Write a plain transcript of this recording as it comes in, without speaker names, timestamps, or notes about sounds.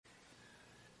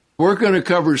we're going to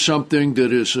cover something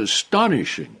that is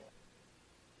astonishing.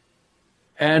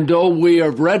 And though we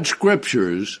have read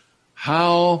scriptures,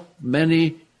 how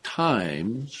many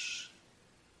times,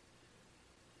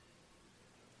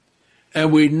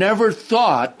 and we never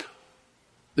thought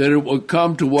that it would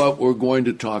come to what we're going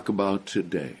to talk about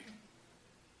today.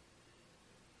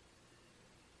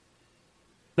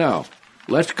 Now,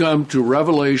 let's come to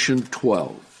Revelation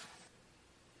 12.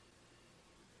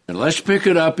 And let's pick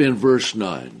it up in verse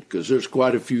 9, because there's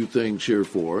quite a few things here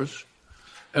for us.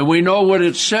 And we know what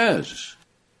it says.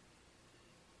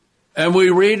 And we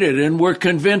read it, and we're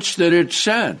convinced that it's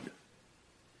said.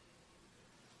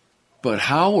 But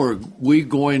how are we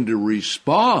going to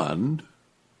respond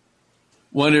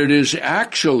when it is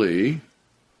actually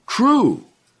true?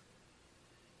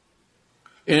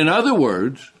 In other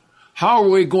words, how are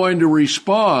we going to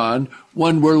respond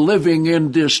when we're living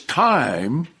in this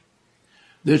time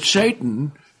that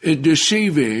Satan is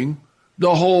deceiving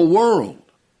the whole world?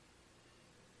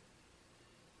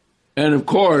 And of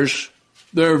course,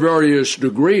 there are various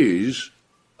degrees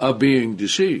of being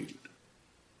deceived.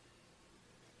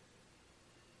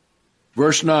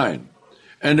 Verse 9,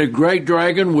 and the great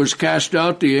dragon was cast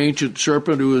out, the ancient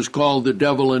serpent who is called the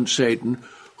devil and Satan,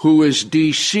 who is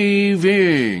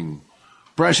deceiving,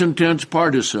 present tense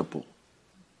participle,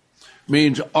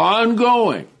 means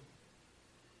ongoing,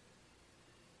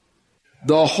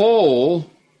 the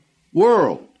whole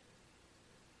world.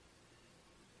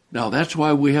 Now, that's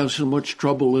why we have so much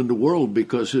trouble in the world,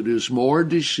 because it is more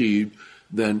deceived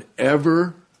than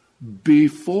ever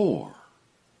before.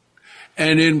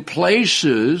 And in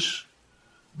places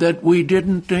that we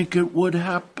didn't think it would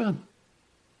happen.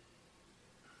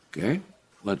 Okay,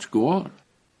 let's go on.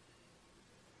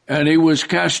 And he was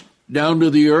cast down to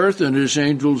the earth, and his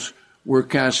angels were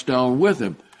cast down with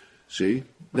him. See,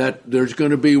 that there's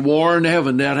going to be war in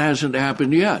heaven. That hasn't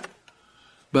happened yet.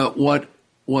 But what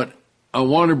I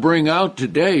want to bring out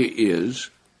today is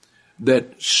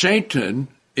that Satan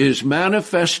is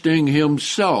manifesting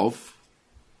himself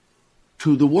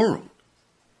to the world.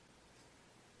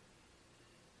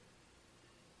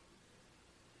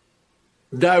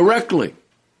 Directly.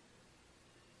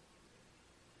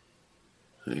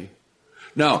 See?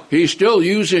 Now, he's still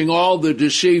using all the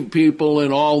deceived people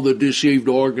and all the deceived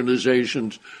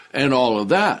organizations and all of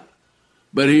that.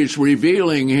 But he's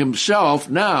revealing himself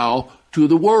now to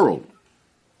the world.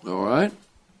 All right?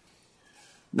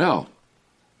 Now,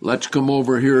 let's come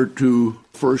over here to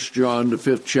 1 John, the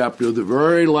 5th chapter, the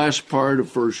very last part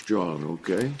of 1 John,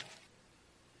 okay?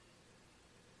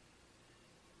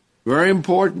 Very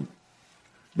important.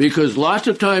 Because lots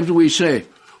of times we say,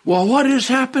 well, what is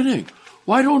happening?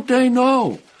 Why don't they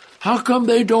know? How come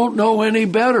they don't know any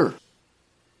better?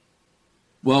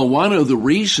 Well, one of the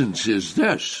reasons is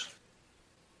this.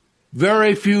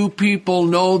 Very few people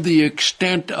know the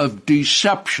extent of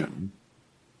deception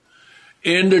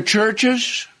in the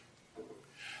churches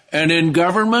and in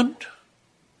government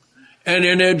and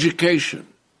in education.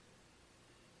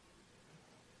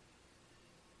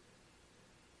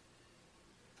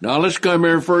 Now let's come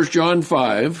here, 1 John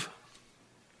 5,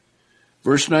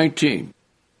 verse 19.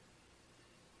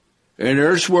 And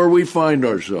there's where we find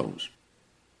ourselves.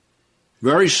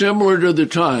 Very similar to the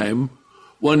time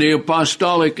when the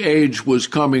apostolic age was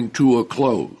coming to a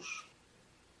close.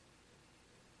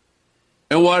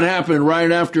 And what happened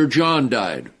right after John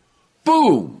died?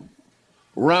 Boom!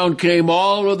 Around came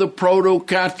all of the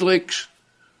proto-Catholics,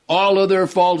 all of their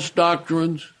false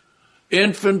doctrines,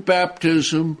 infant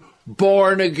baptism,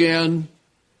 born again,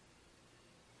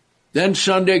 then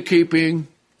Sunday keeping.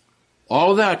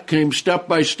 All of that came step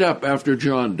by step after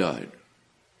John died.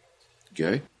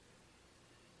 Okay?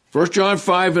 1 John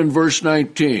 5 and verse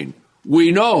 19.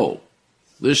 We know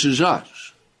this is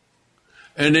us.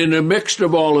 And in the midst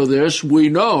of all of this, we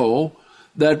know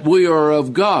that we are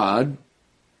of God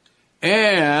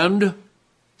and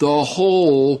the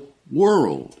whole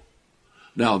world.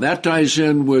 Now, that ties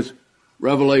in with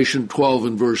Revelation 12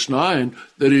 and verse 9,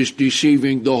 that is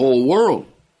deceiving the whole world.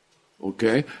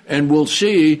 Okay? And we'll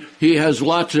see he has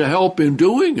lots of help in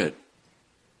doing it.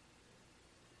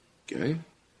 Okay?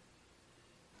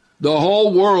 The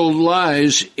whole world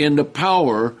lies in the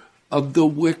power of the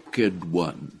wicked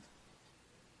one.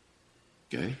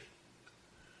 Okay?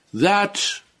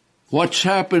 That's what's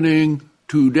happening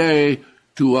today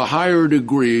to a higher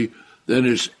degree than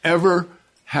has ever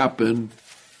happened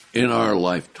in our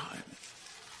lifetime.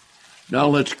 Now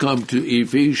let's come to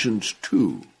Ephesians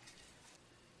 2.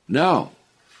 Now,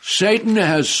 Satan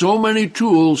has so many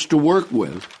tools to work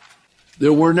with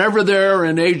that were never there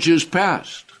in ages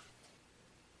past.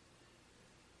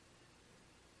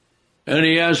 And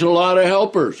he has a lot of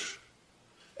helpers.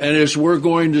 And as we're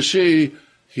going to see,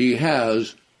 he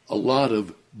has a lot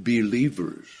of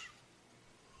believers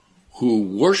who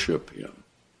worship him.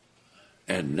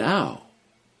 And now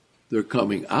they're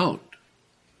coming out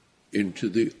into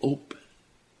the open.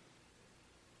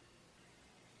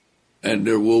 And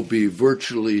there will be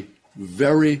virtually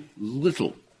very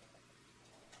little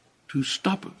to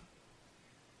stop him.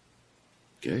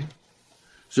 Okay?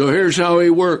 So here's how he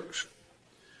works.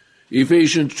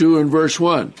 Ephesians 2 and verse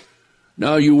 1.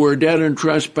 Now you were dead in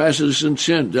trespasses and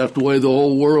sins. That's the way the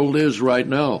whole world is right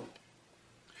now.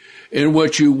 In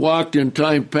which you walked in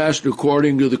time past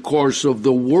according to the course of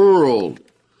the world.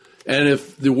 And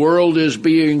if the world is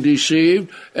being deceived,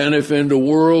 and if in the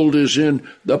world is in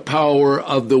the power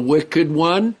of the wicked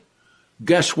one,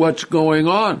 guess what's going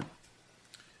on?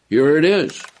 Here it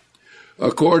is.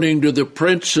 According to the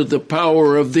prince of the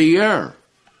power of the air.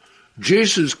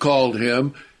 Jesus called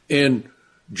him in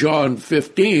John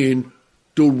 15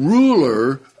 the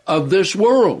ruler of this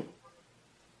world.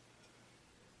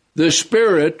 The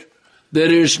spirit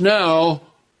that is now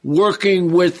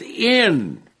working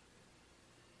within,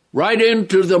 right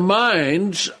into the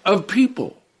minds of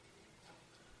people,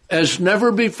 as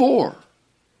never before.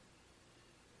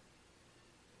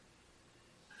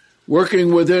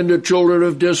 Working within the children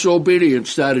of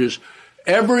disobedience, that is,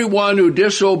 everyone who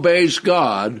disobeys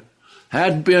God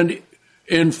had been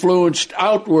influenced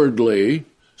outwardly,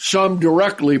 some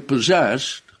directly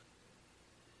possessed,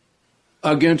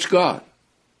 against God.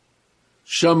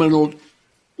 Some in a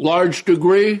large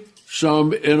degree,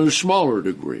 some in a smaller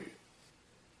degree.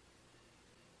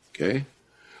 Okay?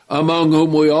 Among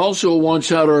whom we also once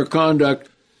had our conduct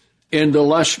in the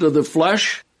lust of the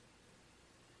flesh.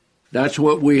 That's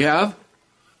what we have.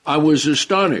 I was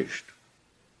astonished.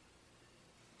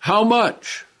 How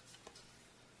much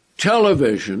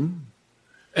television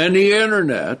and the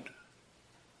internet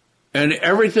and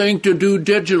everything to do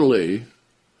digitally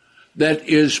that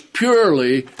is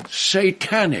purely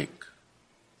satanic.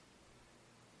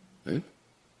 Okay?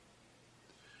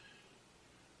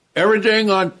 Everything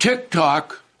on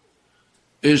TikTok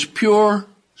is pure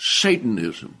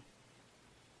Satanism.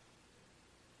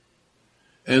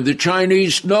 And the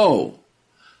Chinese know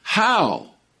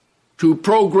how to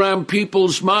program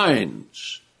people's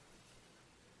minds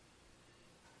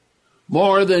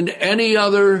more than any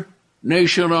other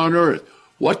nation on earth.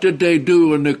 What did they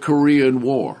do in the Korean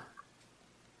War?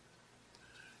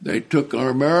 They took our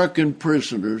American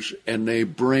prisoners and they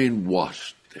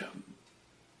brainwashed them.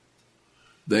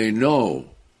 They know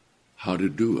how to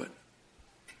do it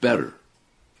better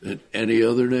than any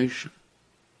other nation.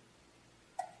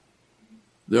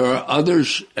 There are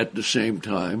others at the same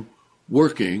time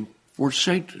working for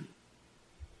Satan.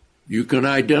 You can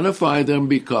identify them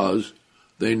because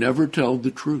they never tell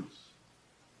the truth.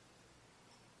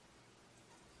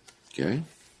 Okay?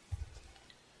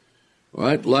 All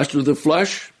right, lust of the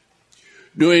flesh,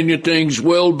 doing the things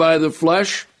willed by the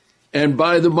flesh and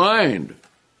by the mind.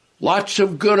 Lots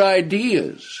of good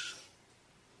ideas.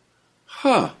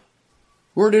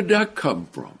 Where did that come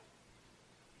from?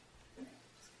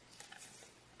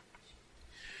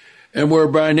 And we're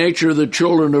by nature the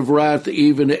children of wrath,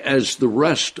 even as the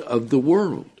rest of the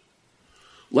world.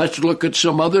 Let's look at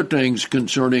some other things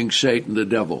concerning Satan the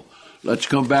devil. Let's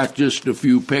come back just a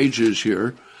few pages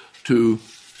here to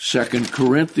 2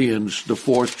 Corinthians, the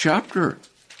 4th chapter.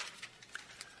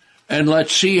 And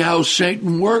let's see how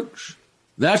Satan works.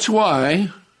 That's why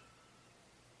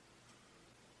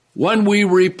when we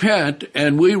repent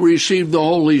and we receive the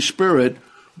Holy Spirit,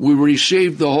 we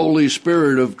receive the Holy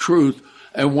Spirit of truth.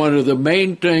 And one of the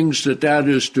main things that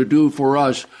is to do for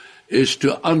us is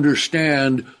to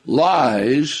understand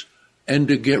lies and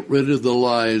to get rid of the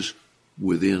lies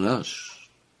within us.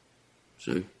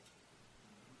 See?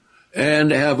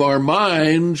 And have our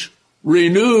minds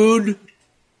renewed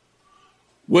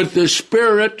with the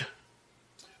spirit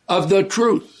of the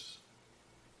truth.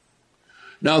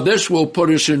 Now this will put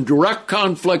us in direct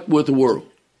conflict with the world.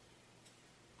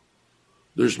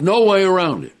 There's no way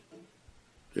around it.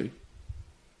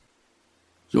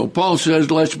 So Paul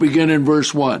says, let's begin in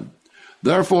verse 1.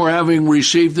 Therefore, having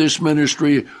received this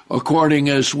ministry according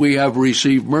as we have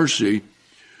received mercy,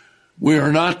 we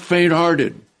are not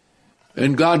faint-hearted.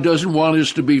 And God doesn't want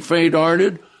us to be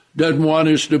faint-hearted, doesn't want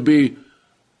us to be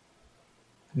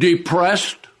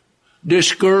depressed,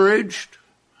 discouraged,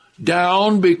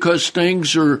 down because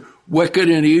things are wicked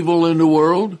and evil in the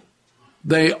world.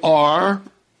 They are,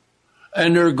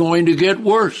 and they're going to get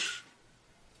worse.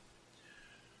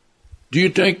 Do you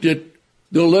think that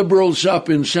the liberals up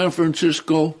in San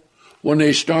Francisco, when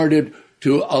they started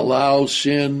to allow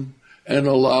sin and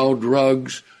allow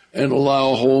drugs and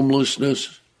allow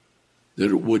homelessness,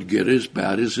 that it would get as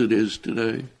bad as it is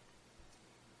today.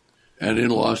 And in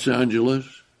Los Angeles,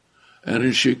 and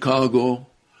in Chicago,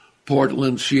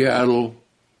 Portland, Seattle,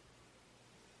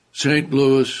 St.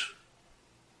 Louis,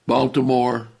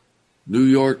 Baltimore, New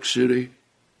York City.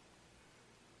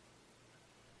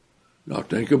 Now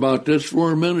think about this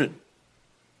for a minute.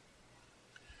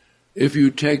 If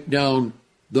you take down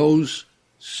those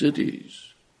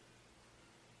cities,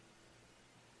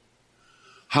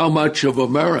 how much of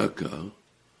America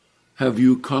have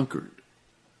you conquered?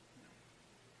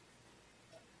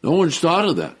 No one's thought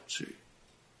of that, see.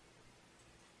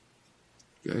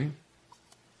 Okay?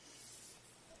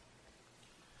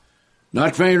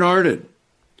 Not faint-hearted.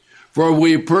 For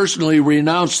we personally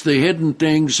renounce the hidden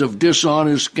things of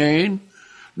dishonest gain,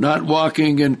 not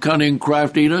walking in cunning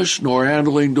craftiness, nor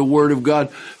handling the word of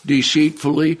God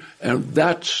deceitfully, and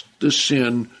that's the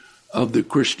sin of the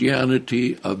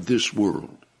Christianity of this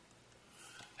world.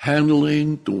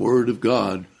 Handling the word of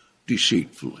God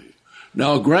deceitfully.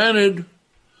 Now, granted,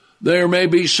 there may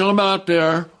be some out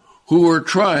there who are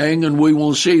trying, and we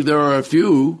will see there are a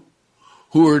few,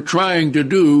 who are trying to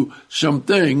do some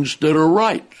things that are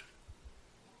right,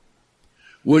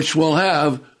 which will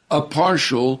have a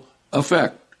partial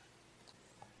effect.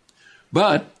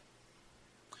 But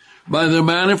by the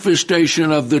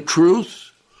manifestation of the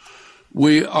truth,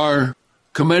 we are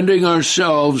commending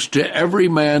ourselves to every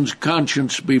man's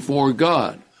conscience before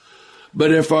God.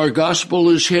 But if our gospel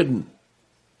is hidden,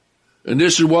 and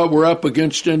this is what we're up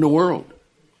against in the world,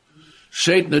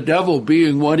 Satan, the devil,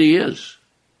 being what he is,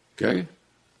 okay?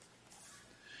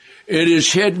 It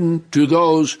is hidden to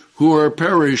those who are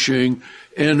perishing,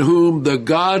 in whom the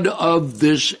God of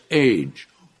this age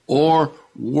or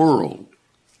world.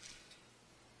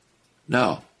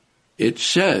 Now, it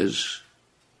says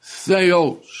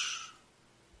theos,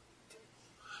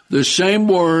 the same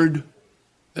word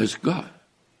as God.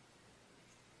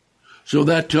 So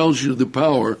that tells you the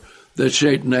power that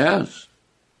Satan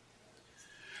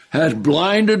has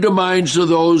blinded the minds of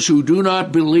those who do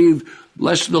not believe,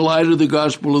 lest the light of the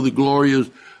gospel of the glory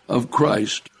of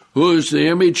Christ, who is the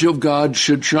image of God,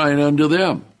 should shine unto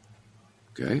them.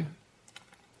 Okay?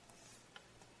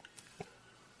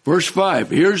 Verse 5,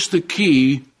 here's the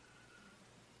key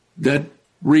that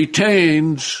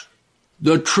retains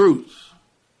the truth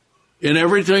in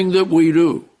everything that we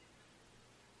do.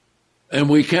 And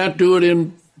we can't do it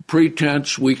in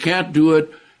pretense. We can't do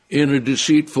it in a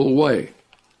deceitful way.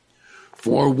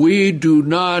 For we do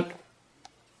not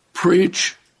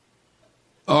preach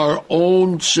our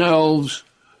own selves,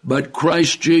 but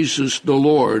Christ Jesus the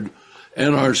Lord,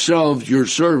 and ourselves your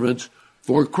servants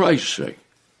for Christ's sake.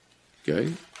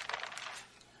 Okay?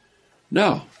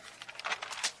 Now,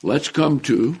 let's come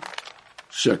to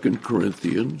 2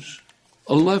 Corinthians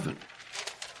 11.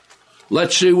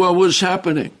 Let's see what was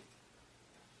happening.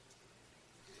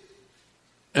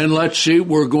 And let's see,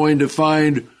 we're going to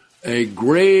find a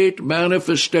great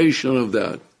manifestation of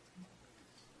that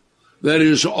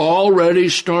is already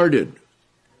started.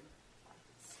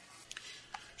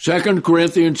 2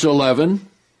 Corinthians 11,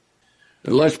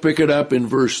 and let's pick it up in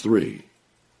verse 3.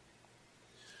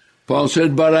 Paul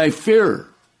said, but I fear,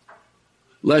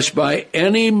 lest by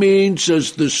any means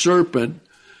as the serpent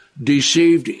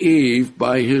deceived Eve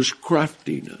by his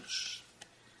craftiness.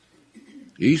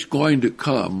 He's going to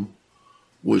come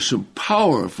with some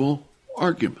powerful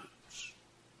arguments.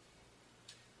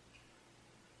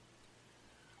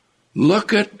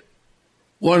 Look at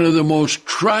one of the most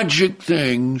tragic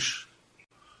things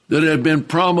that had been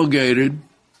promulgated,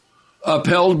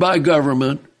 upheld by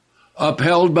government,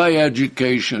 upheld by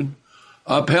education,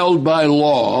 upheld by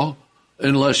law,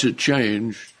 unless it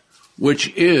changed,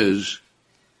 which is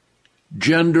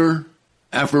gender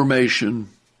affirmation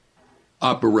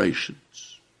operations.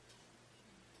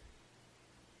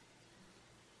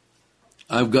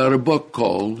 I've got a book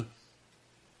called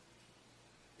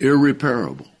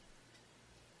Irreparable.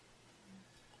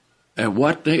 And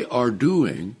what they are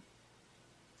doing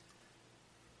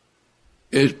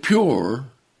is pure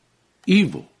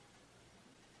evil.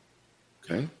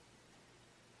 Okay?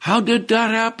 How did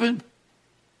that happen?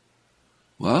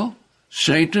 Well,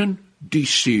 Satan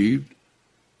deceived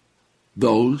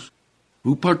those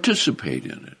who participate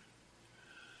in it.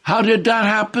 How did that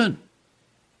happen?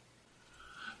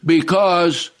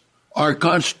 Because our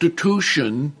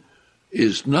Constitution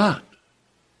is not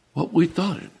what we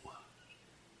thought it was.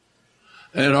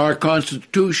 And our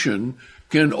Constitution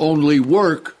can only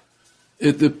work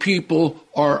if the people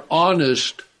are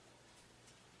honest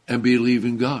and believe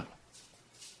in God.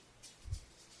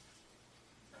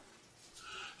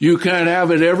 You can't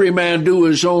have it every man do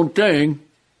his own thing.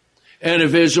 And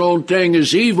if his own thing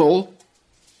is evil,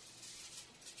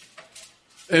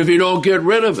 if you don't get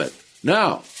rid of it.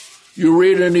 Now, you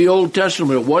read in the Old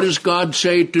Testament, what does God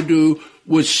say to do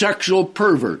with sexual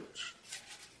perverts?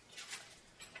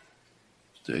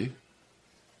 See?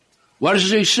 What does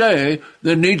he say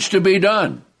that needs to be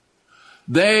done?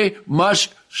 They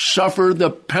must suffer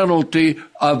the penalty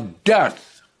of death.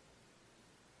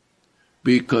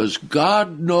 Because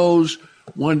God knows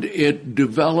when it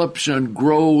develops and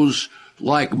grows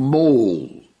like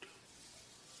mold,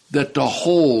 that the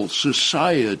whole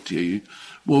society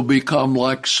will become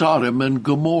like Sodom and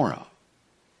Gomorrah.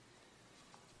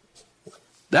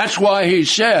 That's why he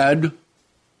said,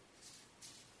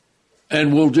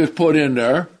 and we'll just put in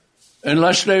there,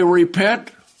 unless they repent,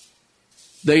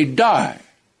 they die.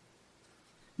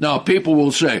 Now, people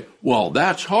will say, well,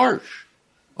 that's harsh.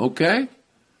 Okay?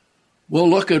 Well,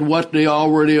 look at what they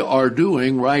already are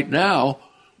doing right now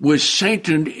with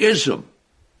Satanism.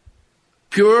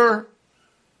 Pure,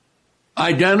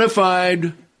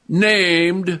 identified,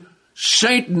 named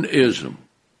Satanism.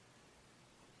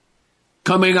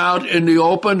 Coming out in the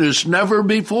open as never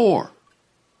before.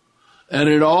 And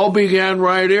it all began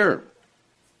right here.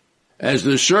 As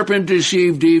the serpent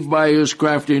deceived Eve by his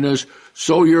craftiness,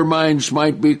 so your minds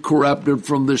might be corrupted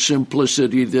from the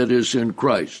simplicity that is in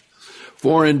Christ.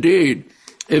 For indeed,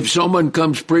 if someone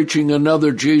comes preaching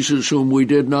another Jesus whom we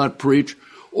did not preach,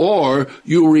 or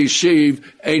you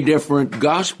receive a different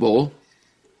gospel,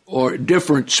 or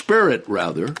different spirit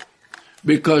rather,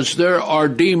 because there are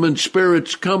demon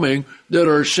spirits coming that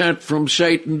are sent from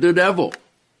Satan the devil.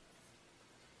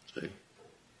 See?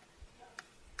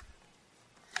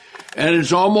 And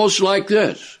it's almost like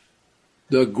this.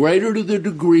 The greater the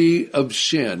degree of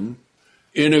sin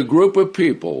in a group of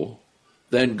people,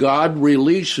 then God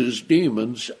releases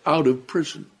demons out of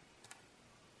prison.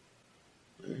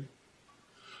 See?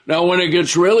 Now, when it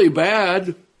gets really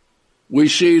bad, we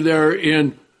see there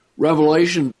in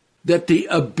Revelation that the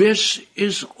abyss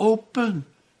is open.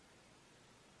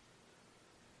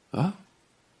 Huh?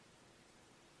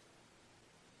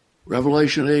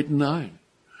 Revelation 8 and 9.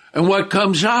 And what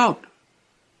comes out?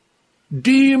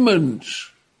 Demons.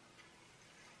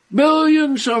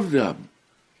 Millions of them.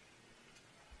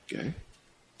 Okay.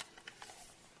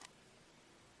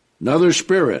 Another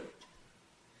spirit,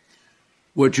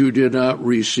 which you did not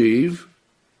receive,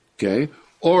 okay,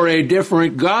 or a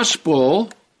different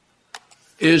gospel.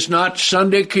 Is not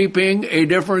Sunday keeping a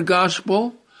different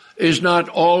gospel? Is not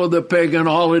all of the pagan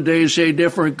holidays a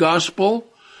different gospel?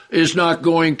 Is not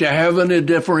going to heaven a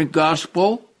different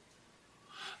gospel?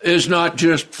 Is not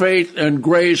just faith and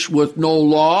grace with no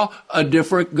law a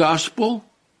different gospel?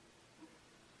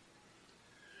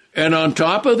 And on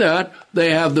top of that,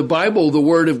 they have the Bible, the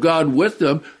Word of God with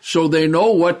them, so they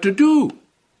know what to do.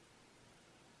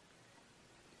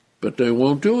 But they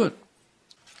won't do it.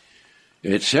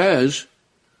 It says,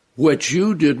 which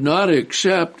you did not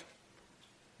accept,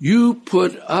 you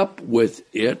put up with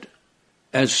it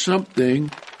as something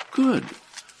good.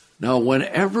 Now,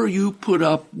 whenever you put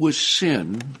up with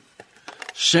sin,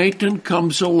 Satan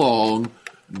comes along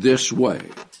this way.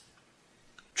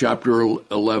 Chapter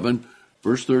 11,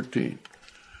 verse 13.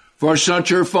 For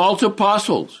such are false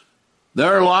apostles.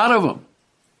 There are a lot of them.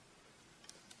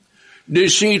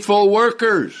 Deceitful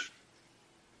workers.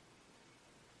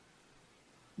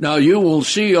 Now, you will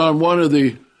see on one of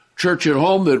the church at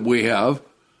home that we have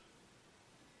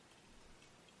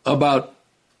about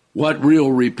what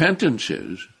real repentance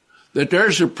is, that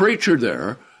there's a preacher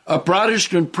there, a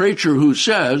Protestant preacher who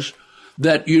says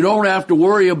that you don't have to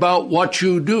worry about what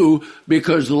you do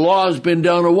because the law has been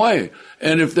done away.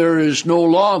 And if there is no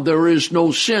law, there is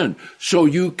no sin. So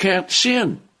you can't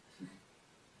sin.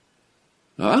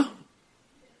 Huh?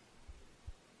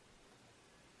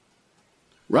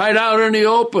 Right out in the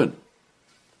open.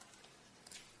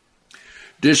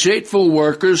 Deceitful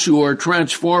workers who are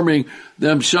transforming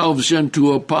themselves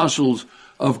into apostles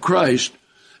of Christ,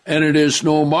 and it is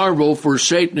no marvel, for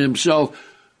Satan himself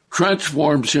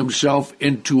transforms himself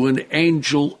into an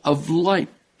angel of light.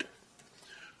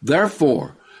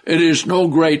 Therefore, it is no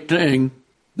great thing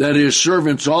that his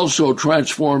servants also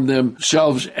transform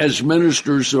themselves as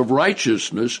ministers of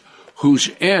righteousness,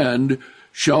 whose end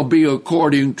shall be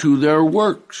according to their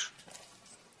works.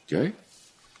 Okay?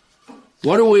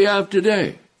 What do we have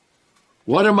today?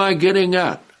 What am I getting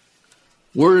at?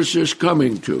 Where is this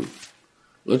coming to?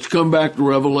 Let's come back to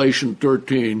Revelation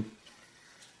 13,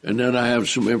 and then I have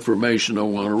some information I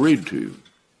want to read to you.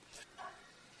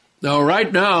 Now,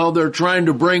 right now, they're trying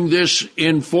to bring this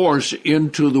in force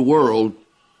into the world,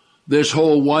 this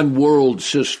whole one world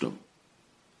system.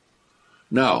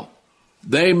 Now,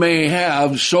 they may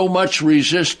have so much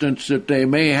resistance that they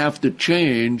may have to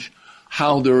change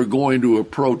how they're going to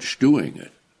approach doing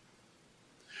it.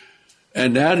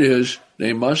 And that is,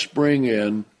 they must bring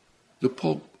in the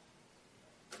Pope.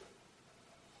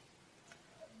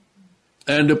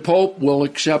 And the Pope will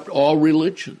accept all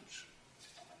religions.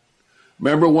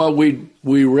 Remember what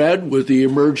we read with the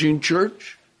emerging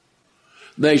church?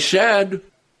 They said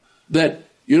that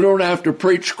you don't have to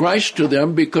preach Christ to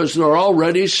them because they're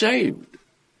already saved.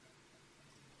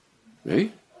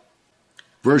 Okay?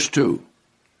 Verse 2.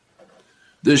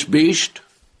 This beast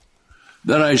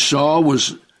that I saw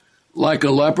was like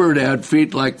a leopard, had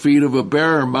feet like feet of a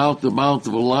bear, and mouth the mouth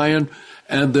of a lion.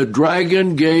 And the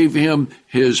dragon gave him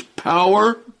his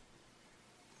power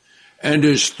and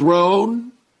his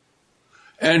throne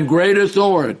and great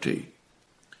authority.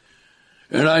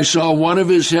 And I saw one of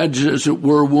his heads, as it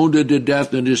were, wounded to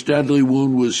death, and his deadly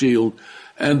wound was healed.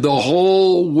 And the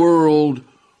whole world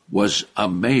was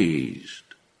amazed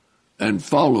and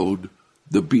followed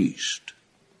the beast.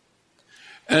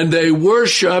 And they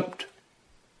worshipped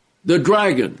the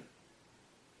dragon.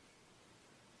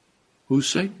 Who's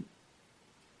Satan?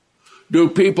 Do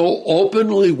people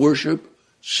openly worship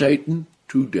Satan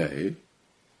today?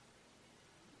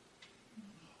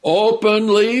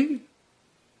 Openly?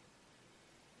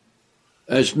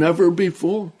 As never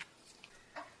before.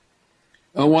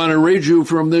 I want to read you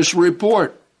from this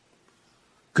report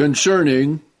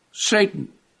concerning Satan.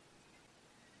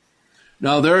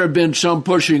 Now, there have been some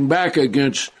pushing back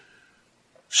against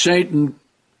Satan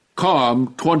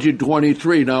COM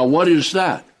 2023. Now, what is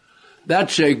that?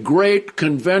 That's a great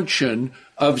convention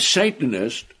of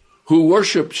Satanists who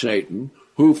worship Satan,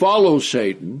 who follow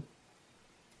Satan.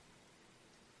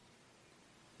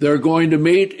 They're going to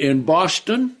meet in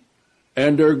Boston,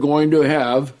 and they're going to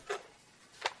have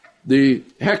the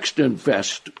Hexton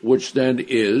Fest, which then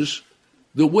is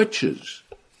the Witches'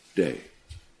 Day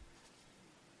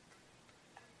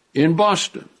in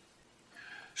Boston.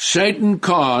 Satan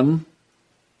Con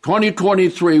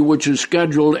 2023, which is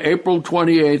scheduled April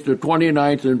 28th to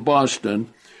 29th in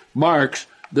Boston, marks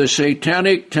the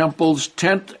Satanic Temple's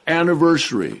 10th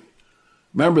anniversary.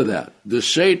 Remember that, the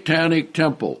Satanic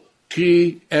Temple,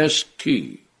 TST.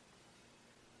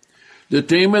 The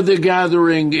theme of the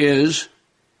gathering is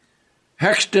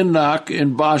Hextennacht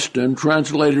in Boston,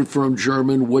 translated from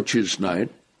German Witches'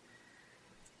 Night,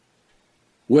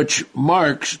 which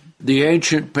marks the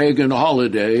ancient pagan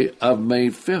holiday of May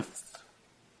 5th.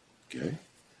 Okay.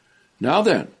 Now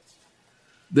then,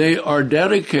 they are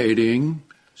dedicating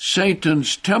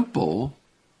Satan's temple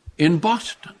in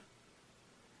Boston.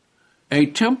 A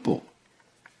temple.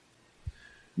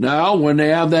 Now, when they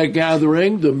have that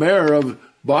gathering, the mayor of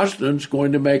Boston's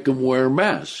going to make them wear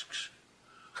masks.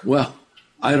 Well,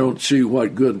 I don't see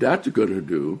what good that's going to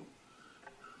do,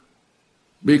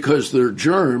 because their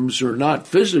germs are not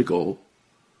physical,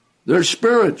 they're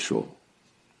spiritual.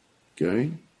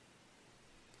 Okay?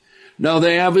 Now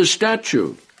they have a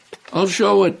statue. I'll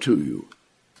show it to you.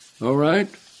 All right?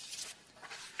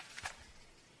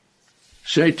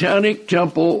 Satanic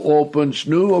Temple opens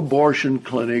new abortion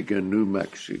clinic in New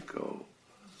Mexico.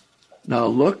 Now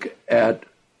look at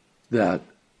that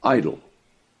idol.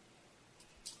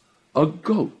 A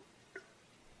goat.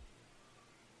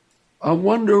 I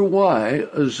wonder why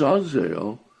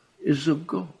Azazel is a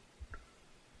goat.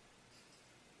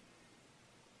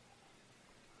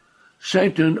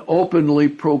 Satan openly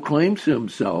proclaims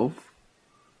himself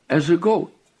as a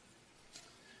goat.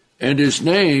 And his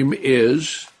name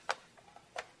is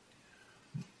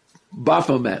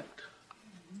Baphomet.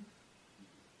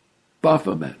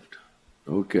 Baphomet.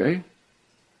 Okay?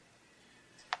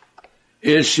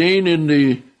 Is seen in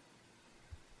the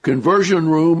conversion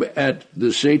room at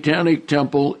the Satanic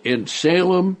Temple in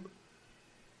Salem.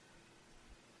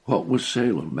 What was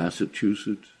Salem,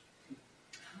 Massachusetts?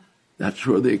 That's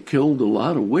where they killed a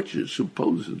lot of witches,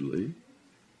 supposedly.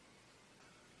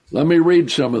 Let me read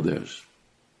some of this.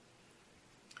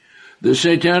 The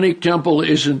Satanic Temple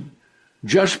isn't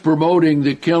just promoting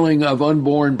the killing of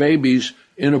unborn babies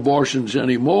in abortions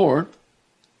anymore.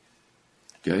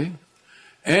 Okay?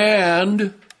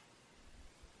 And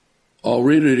I'll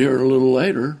read it here a little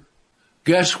later.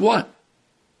 Guess what?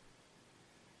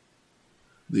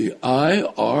 The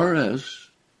IRS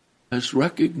has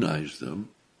recognized them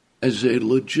as a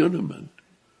legitimate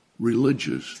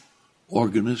religious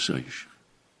organization.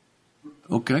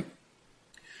 Okay?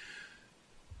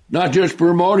 Not just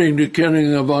promoting the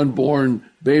killing of unborn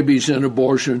babies in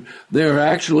abortion, they're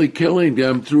actually killing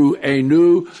them through a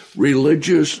new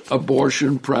religious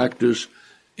abortion practice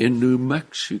in New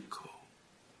Mexico.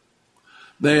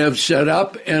 They have set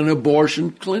up an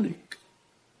abortion clinic.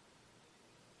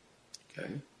 Okay.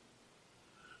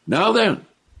 Now then,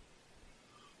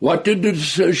 what did the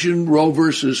decision Roe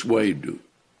versus Wade do?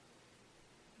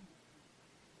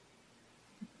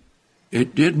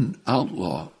 It didn't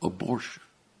outlaw abortion.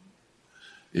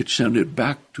 It sent it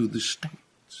back to the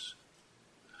states.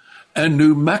 And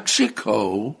New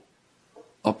Mexico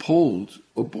upholds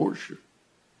abortion.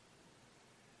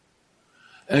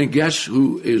 And guess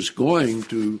who is going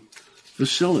to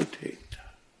facilitate?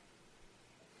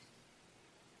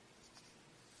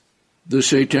 The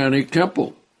Satanic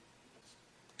Temple.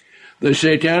 The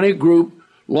Satanic group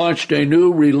launched a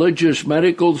new religious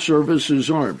medical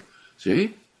services arm.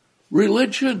 See?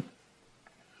 Religion.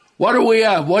 What do we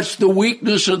have? What's the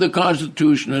weakness of the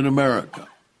Constitution in America?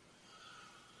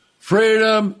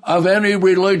 Freedom of any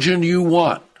religion you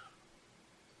want.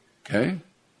 Okay?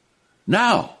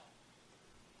 Now,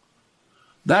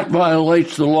 that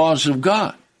violates the laws of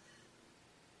God.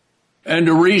 And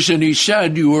the reason he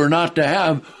said you are not to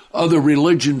have other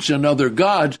religions and other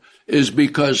gods is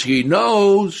because he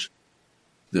knows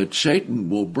that Satan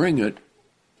will bring it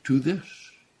to this.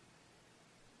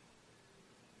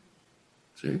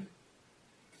 See?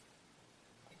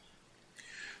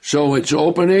 So it's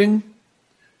opening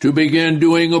to begin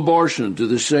doing abortion.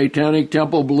 The Satanic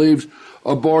Temple believes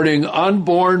aborting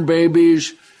unborn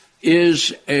babies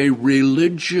is a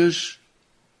religious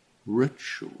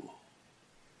ritual.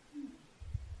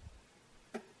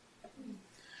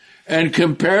 And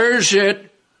compares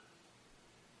it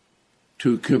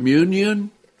to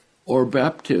communion or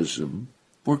baptism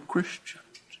for Christians.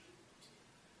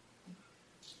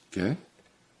 Okay?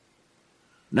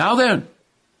 Now then,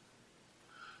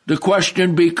 the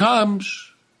question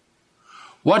becomes,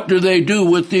 what do they do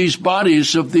with these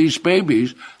bodies of these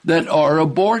babies that are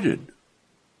aborted?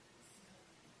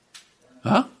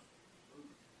 Huh?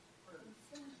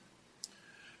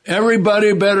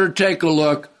 Everybody better take a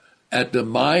look at the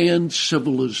Mayan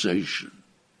civilization.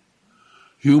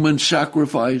 Human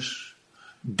sacrifice,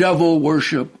 devil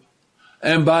worship,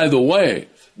 and by the way,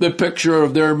 the picture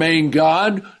of their main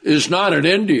god is not an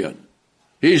Indian.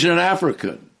 He's an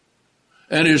African.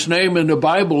 And his name in the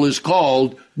Bible is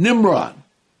called Nimrod.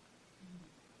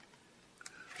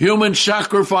 Human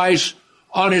sacrifice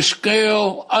on a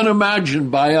scale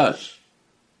unimagined by us.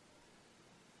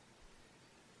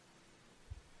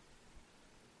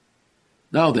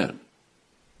 Now then,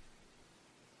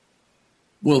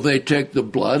 will they take the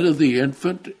blood of the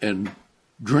infant and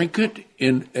drink it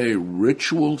in a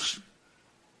ritual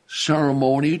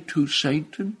ceremony to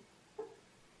Satan?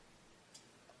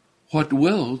 What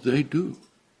will they do?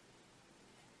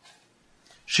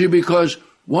 See, because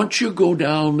once you go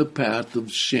down the path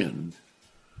of sin,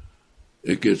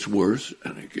 it gets worse,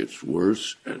 and it gets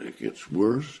worse, and it gets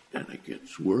worse, and it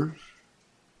gets worse,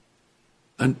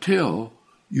 until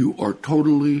you are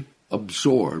totally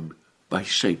absorbed by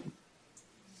Satan.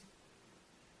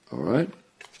 All right?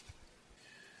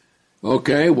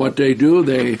 Okay, what they do,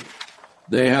 they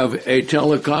have a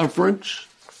teleconference.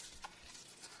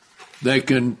 They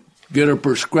can get a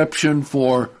prescription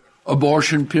for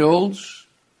abortion pills,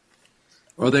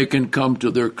 or they can come to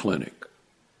their clinic.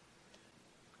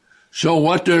 So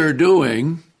what they're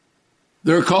doing,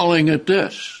 they're calling it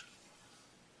this.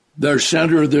 Their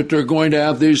center that they're going to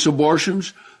have these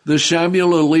abortions, the Samuel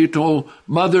Alito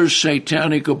Mother's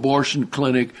Satanic Abortion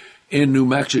Clinic in New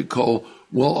Mexico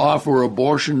will offer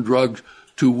abortion drugs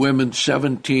to women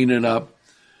 17 and up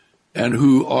and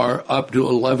who are up to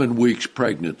 11 weeks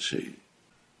pregnancy.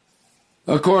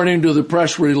 According to the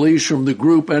press release from the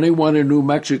group, anyone in New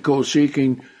Mexico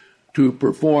seeking to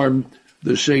perform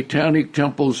the Satanic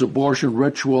Temple's abortion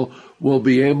ritual will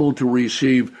be able to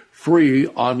receive free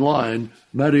online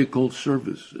medical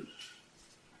services.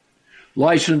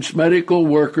 Licensed medical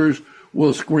workers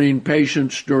will screen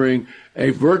patients during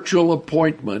a virtual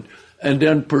appointment and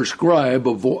then prescribe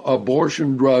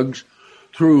abortion drugs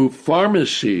through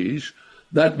pharmacies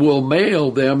that will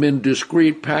mail them in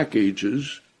discreet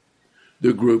packages,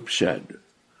 the group said.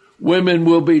 Women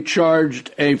will be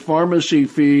charged a pharmacy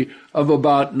fee of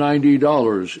about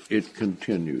 $90, it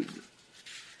continued.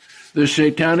 The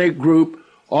Satanic group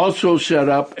also set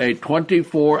up a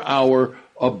 24-hour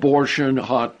abortion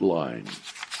hotline.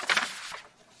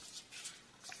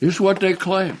 Here's what they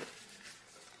claim.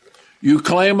 You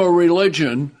claim a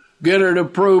religion, get it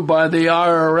approved by the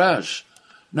IRS.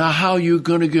 Now, how are you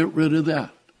going to get rid of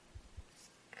that?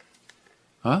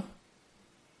 Huh?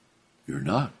 You're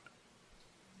not.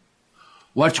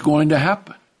 What's going to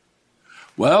happen?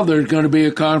 Well, there's going to be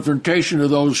a confrontation of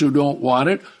those who don't want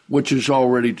it, which is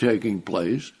already taking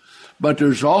place. but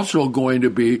there's also going to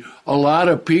be a lot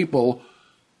of people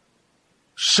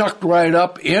sucked right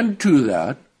up into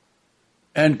that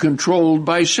and controlled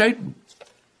by Satan.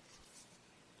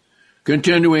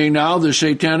 Continuing now, the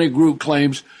satanic group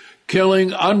claims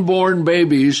killing unborn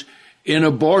babies in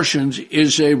abortions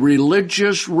is a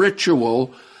religious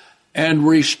ritual and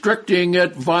restricting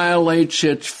it violates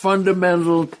its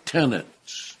fundamental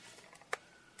tenets.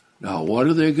 Now, what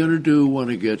are they going to do when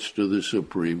it gets to the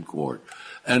Supreme Court?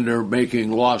 And they're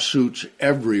making lawsuits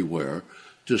everywhere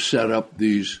to set up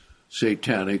these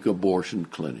satanic abortion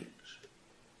clinics.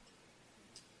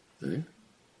 See?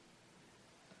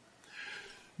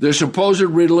 The supposed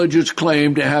religious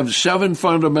claim to have 7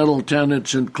 fundamental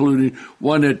tenets, including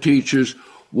one that teaches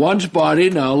one's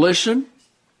body, now listen,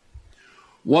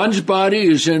 one's body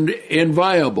is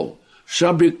inviolable,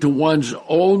 subject to one's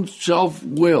own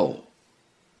self-will.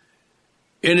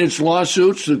 In its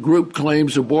lawsuits, the group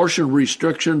claims abortion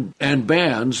restriction and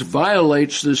bans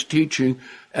violates this teaching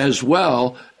as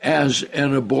well as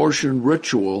an abortion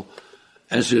ritual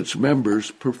as its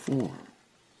members perform.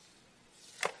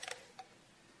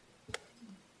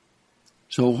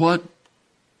 So what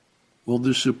will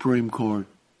the Supreme Court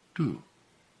do?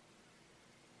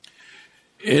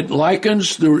 It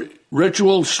likens the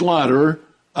ritual slaughter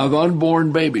of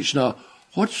unborn babies. Now,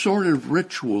 what sort of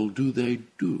ritual do they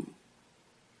do?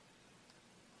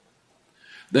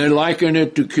 They liken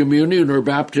it to communion or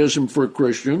baptism for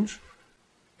Christians,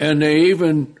 and they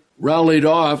even rallied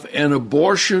off an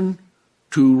abortion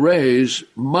to raise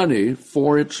money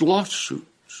for its lawsuits.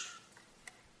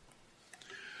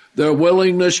 Their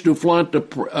willingness to flaunt the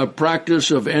practice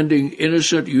of ending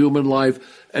innocent human life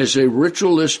as a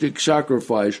ritualistic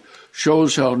sacrifice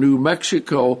shows how New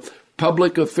Mexico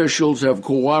public officials have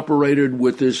cooperated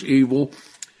with this evil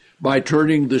by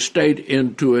turning the state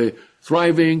into a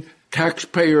thriving,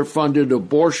 taxpayer-funded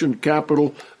abortion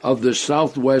capital of the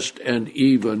Southwest and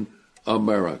even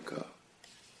America.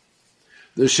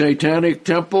 The Satanic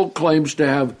Temple claims to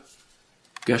have,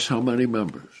 guess how many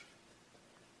members?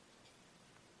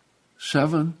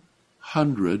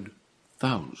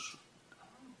 700,000.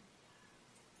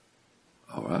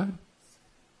 All right?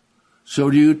 So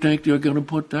do you think they're going to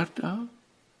put that down?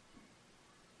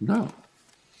 No.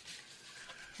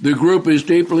 The group is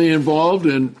deeply involved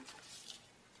in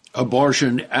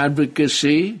abortion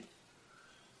advocacy.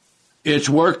 Its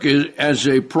work is as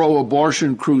a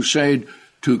pro-abortion crusade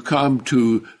to come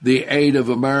to the aid of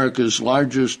America's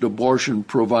largest abortion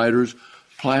providers,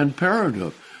 Planned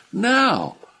Parenthood.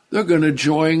 Now, they're going to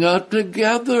join up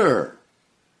together.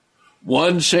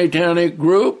 One satanic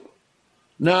group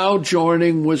now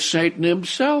joining with Satan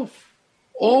himself,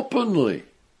 openly.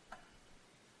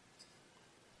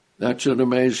 That's an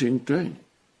amazing thing.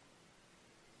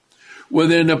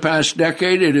 Within the past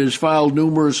decade, it has filed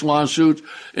numerous lawsuits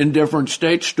in different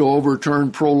states to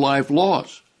overturn pro-life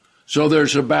laws. So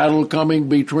there's a battle coming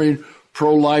between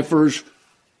pro-lifers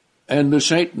and the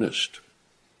Satanists.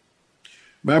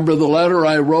 Remember the letter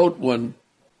I wrote when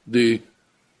the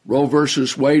Roe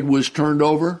versus Wade was turned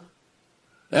over?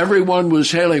 Everyone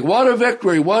was hailing, what a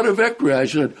victory, what a victory. I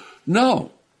said,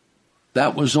 no,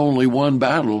 that was only one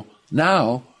battle.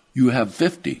 Now you have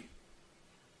 50.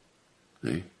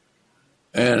 See?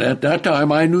 And at that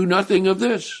time, I knew nothing of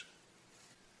this.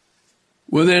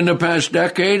 Within the past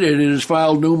decade, it has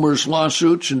filed numerous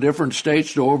lawsuits in different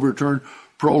states to overturn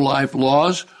pro-life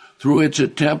laws. Through its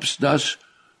attempts,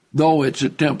 though its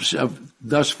attempts have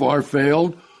thus far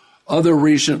failed, other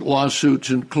recent lawsuits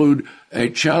include a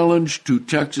challenge to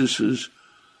Texas's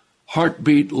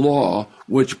heartbeat law,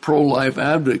 which pro-life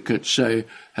advocates say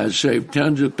has saved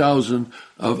tens of thousands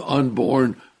of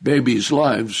unborn babies'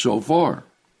 lives so far.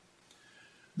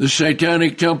 The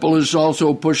Satanic Temple is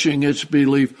also pushing its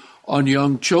belief on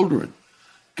young children.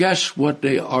 Guess what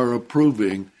they are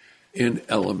approving in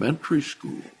elementary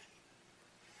school?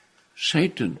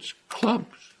 Satan's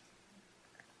clubs.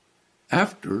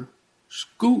 After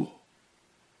school.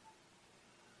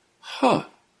 Huh.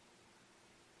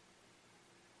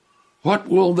 What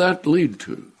will that lead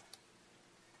to?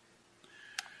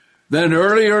 Then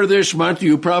earlier this month,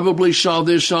 you probably saw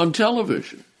this on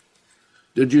television.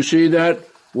 Did you see that?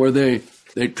 Where they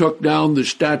took down the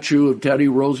statue of Teddy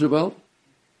Roosevelt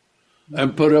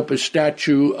and put up a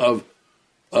statue of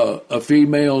a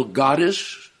female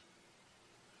goddess,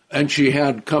 and she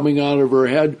had coming out of her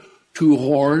head 2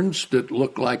 horns that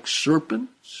looked like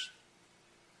serpents.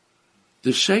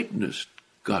 The Satanists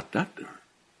got that there.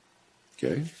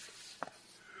 Okay?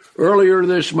 Earlier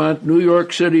this month, New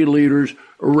York City leaders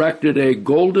erected a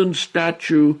golden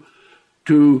statue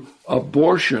to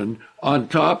abortion on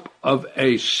top of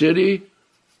a city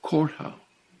courthouse.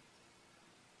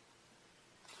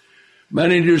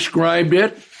 Many described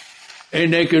it, a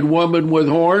naked woman with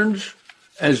horns,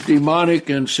 as demonic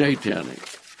and satanic.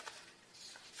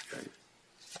 Okay.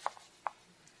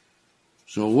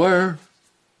 So where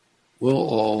will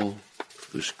all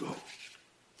this go?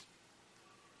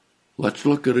 Let's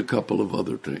look at a couple of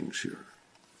other things here.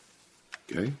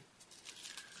 Okay?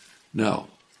 Now,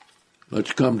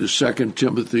 let's come to 2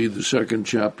 Timothy, the 2nd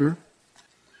chapter,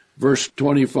 verse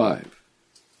 25.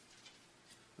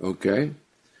 Okay?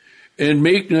 In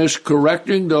meekness,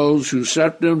 correcting those who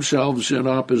set themselves in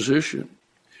opposition,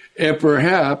 and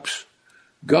perhaps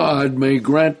God may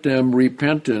grant them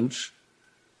repentance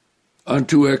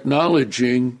unto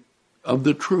acknowledging of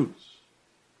the truth.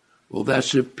 Well,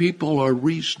 that's if people are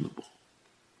reasonable.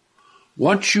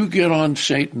 Once you get on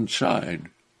Satan's side,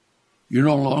 you're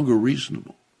no longer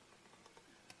reasonable.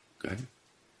 Okay?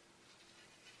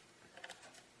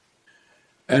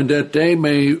 And that they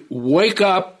may wake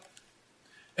up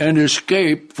and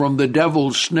escape from the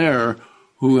devil's snare,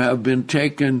 who have been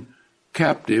taken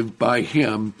captive by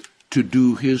him to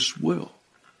do his will.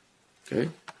 Okay?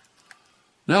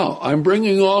 Now, I'm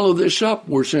bringing all of this up.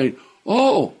 We're saying,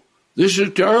 oh, this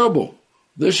is terrible.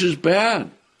 This is bad.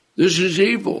 This is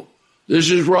evil. This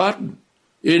is rotten.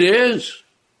 It is.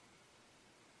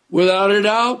 Without a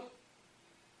doubt.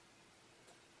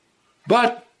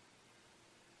 But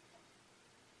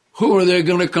who are they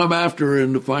going to come after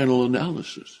in the final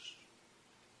analysis?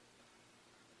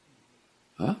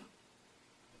 Huh?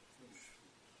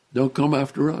 They'll come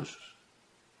after us.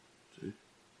 See?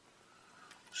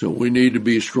 So we need to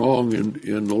be strong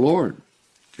in the Lord.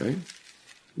 Okay?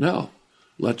 Now,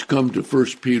 let's come to 1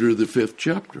 Peter, the 5th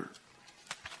chapter.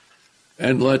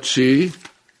 And let's see,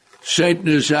 Satan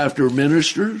is after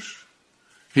ministers.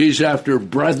 He's after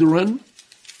brethren.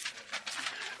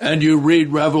 And you read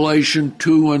Revelation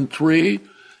 2 and 3,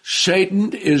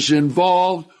 Satan is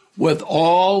involved with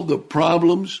all the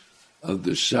problems of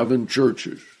the 7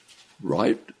 churches.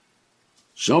 Right?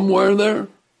 Somewhere there.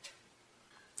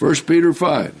 1 Peter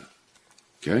 5.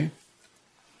 Okay?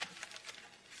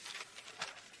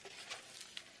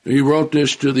 He wrote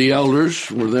this to the elders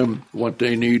for them, what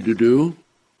they need to do.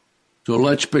 So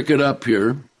let's pick it up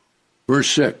here. Verse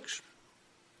 6.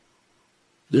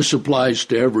 This applies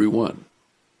to everyone.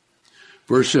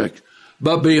 Verse 6.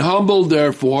 But be humbled,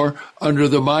 therefore, under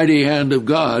the mighty hand of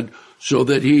God, so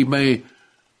that he may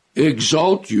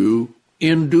exalt you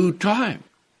in due time,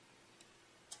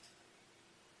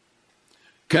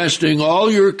 casting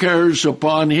all your cares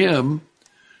upon him,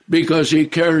 because he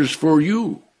cares for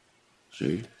you.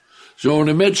 See? So in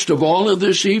the midst of all of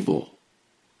this evil,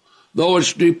 though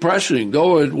it's depressing,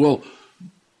 though it will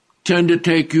tend to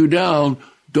take you down,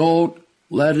 don't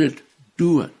let it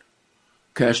do it.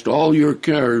 Cast all your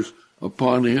cares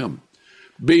upon him.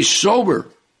 Be sober.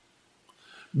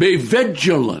 Be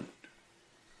vigilant.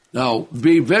 Now,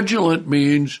 be vigilant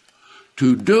means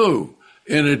to do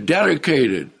in a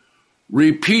dedicated,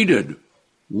 repeated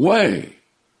way,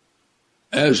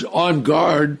 as on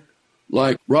guard,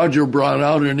 like Roger brought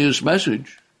out in his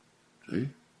message. See?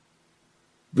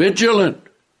 Vigilant.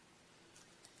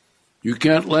 You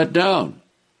can't let down.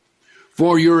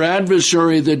 For your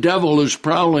adversary, the devil, is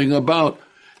prowling about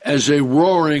as a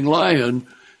roaring lion,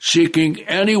 seeking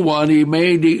anyone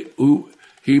who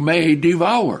he may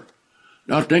devour.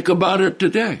 Now think about it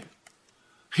today.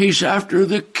 He's after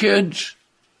the kids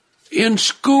in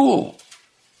school.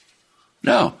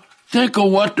 Now, think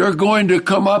of what they're going to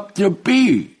come up to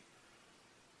be.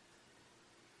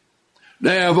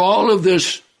 They have all of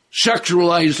this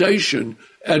sexualization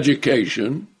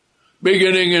education,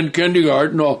 beginning in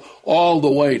kindergarten all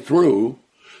the way through.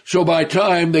 So by the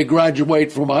time they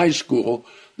graduate from high school,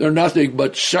 they're nothing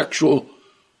but sexual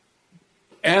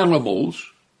animals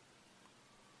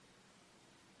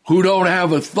who don't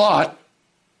have a thought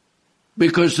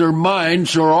because their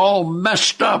minds are all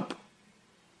messed up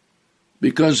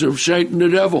because of Satan the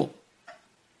devil.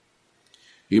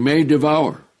 He may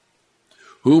devour.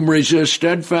 Whom resist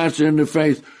steadfast in the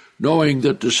faith, knowing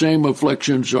that the same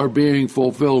afflictions are being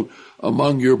fulfilled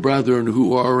among your brethren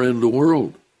who are in the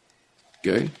world.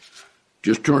 Okay?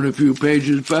 Just turn a few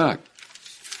pages back.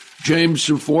 James,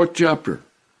 the 4th chapter.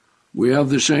 We have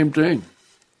the same thing.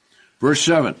 Verse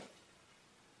 7.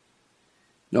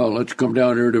 Now let's come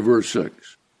down here to verse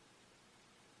 6.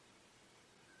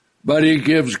 But he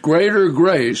gives greater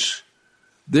grace.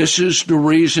 This is the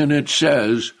reason it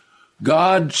says,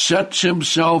 God sets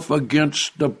himself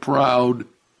against the proud,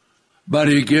 but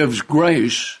he gives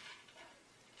grace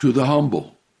to the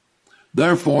humble.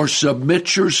 Therefore,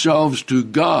 submit yourselves to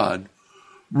God,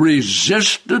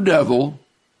 resist the devil,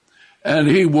 and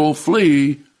he will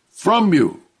flee from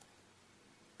you.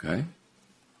 Okay?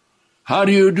 How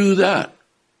do you do that?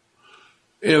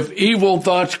 If evil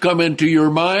thoughts come into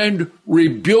your mind,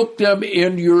 rebuke them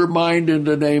in your mind in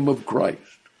the name of Christ.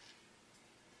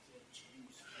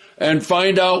 And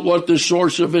find out what the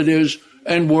source of it is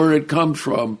and where it comes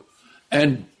from.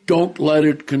 And don't let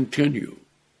it continue.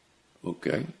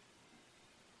 Okay?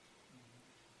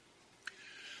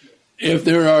 If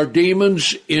there are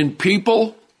demons in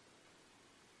people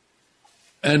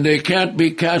and they can't be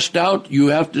cast out, you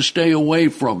have to stay away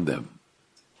from them.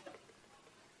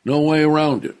 No way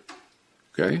around it.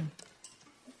 Okay?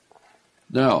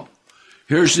 Now,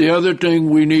 here's the other thing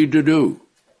we need to do.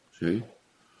 See?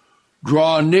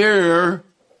 Draw near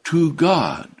to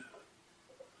God.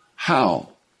 How?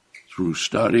 Through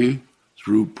study,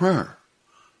 through prayer.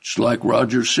 It's like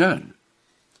Roger said.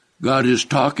 God is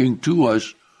talking to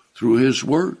us through his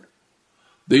word.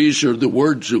 These are the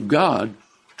words of God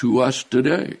to us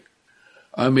today.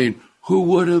 I mean, who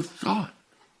would have thought?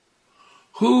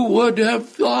 Who would have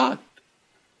thought?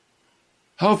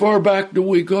 How far back do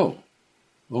we go?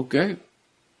 Okay.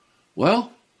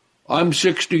 Well, I'm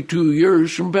 62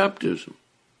 years from baptism.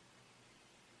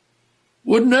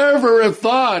 Would never have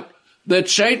thought that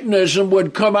Satanism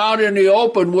would come out in the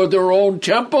open with their own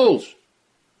temples,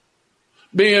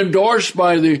 be endorsed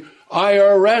by the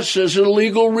IRS as a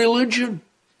legal religion,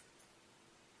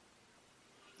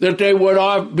 that they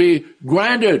would be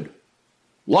granted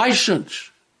license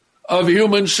of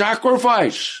human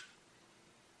sacrifice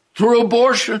through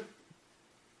abortion.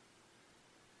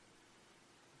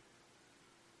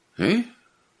 Hey?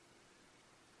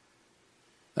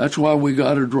 That's why we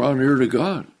got to draw near to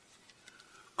God.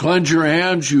 Cleanse your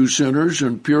hands, you sinners,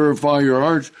 and purify your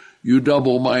hearts, you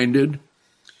double-minded.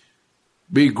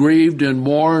 Be grieved and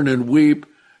mourn and weep,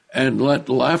 and let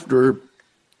laughter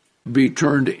be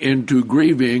turned into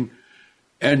grieving,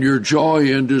 and your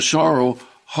joy into sorrow.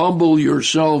 Humble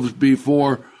yourselves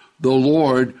before the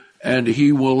Lord, and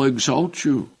he will exalt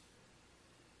you.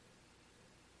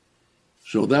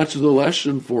 So that's the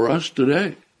lesson for us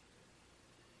today.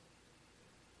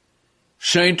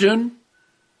 Satan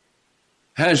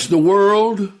has the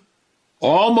world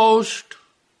almost,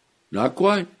 not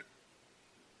quite,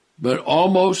 but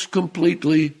almost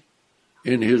completely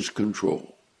in his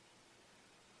control.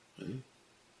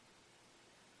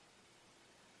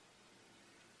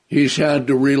 He's had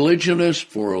the religionists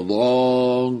for a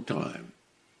long time.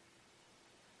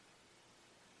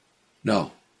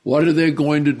 Now, what are they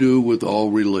going to do with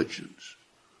all religions?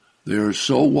 They're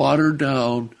so watered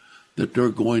down that they're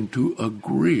going to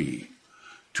agree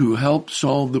to help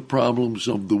solve the problems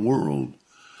of the world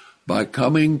by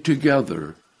coming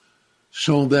together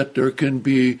so that there can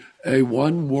be a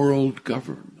one world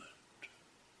government.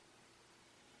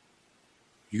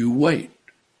 You wait.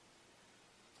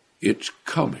 It's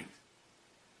coming.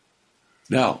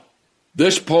 Now,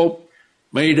 this Pope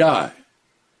may die.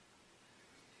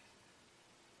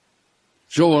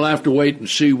 So we'll have to wait and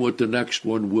see what the next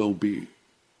one will be.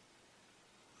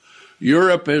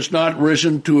 Europe has not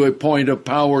risen to a point of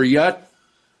power yet,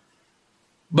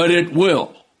 but it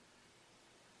will.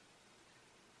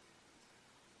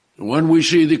 When we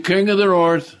see the king of the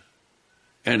north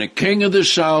and the king of the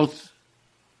south,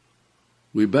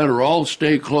 we better all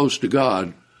stay close to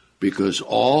God, because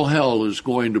all hell is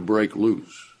going to break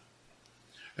loose.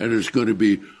 And there's going to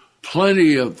be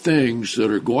plenty of things that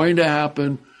are going to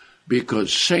happen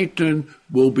because Satan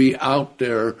will be out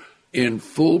there in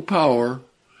full power,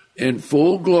 in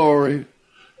full glory,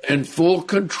 and full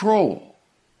control.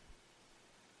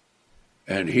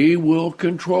 And he will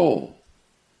control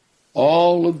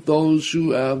all of those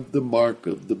who have the mark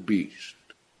of the beast.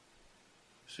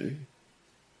 See?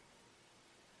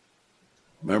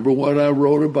 Remember what I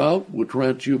wrote about with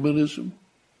transhumanism?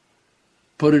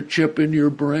 Put a chip in your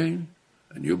brain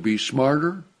and you'll be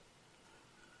smarter.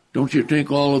 Don't you think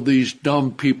all of these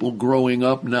dumb people growing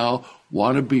up now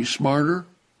want to be smarter?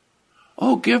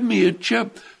 Oh, give me a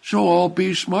chip so I'll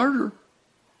be smarter.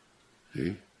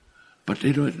 See? But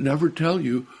they don't never tell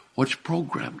you what's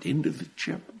programmed into the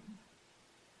chip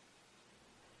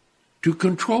to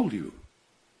control you.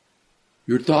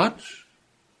 Your thoughts,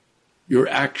 your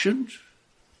actions.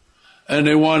 And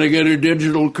they want to get a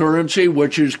digital currency,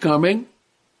 which is coming,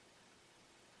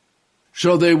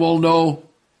 so they will know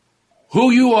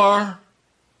who you are,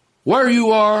 where you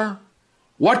are,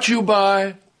 what you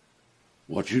buy,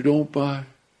 what you don't buy.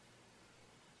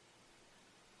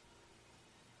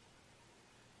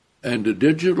 And the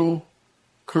digital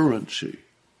currency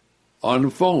on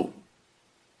the phone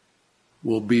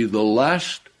will be the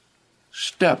last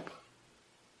step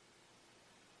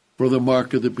for the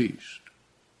mark of the beast.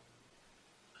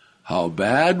 How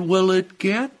bad will it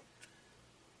get?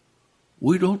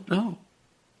 We don't know.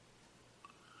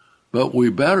 But we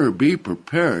better be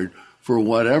prepared for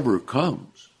whatever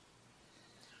comes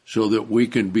so that we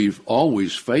can be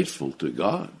always faithful to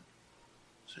God.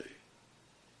 See?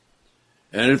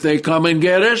 And if they come and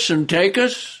get us and take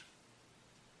us,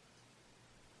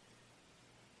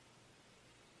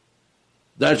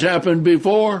 that's happened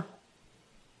before.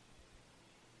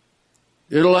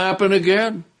 It'll happen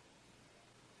again.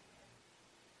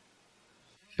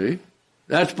 See?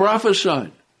 That's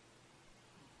prophesied.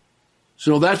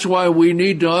 So that's why we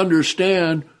need to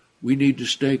understand we need to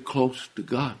stay close to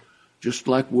God, just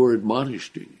like we're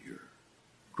admonished in here.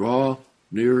 Draw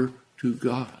near to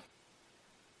God.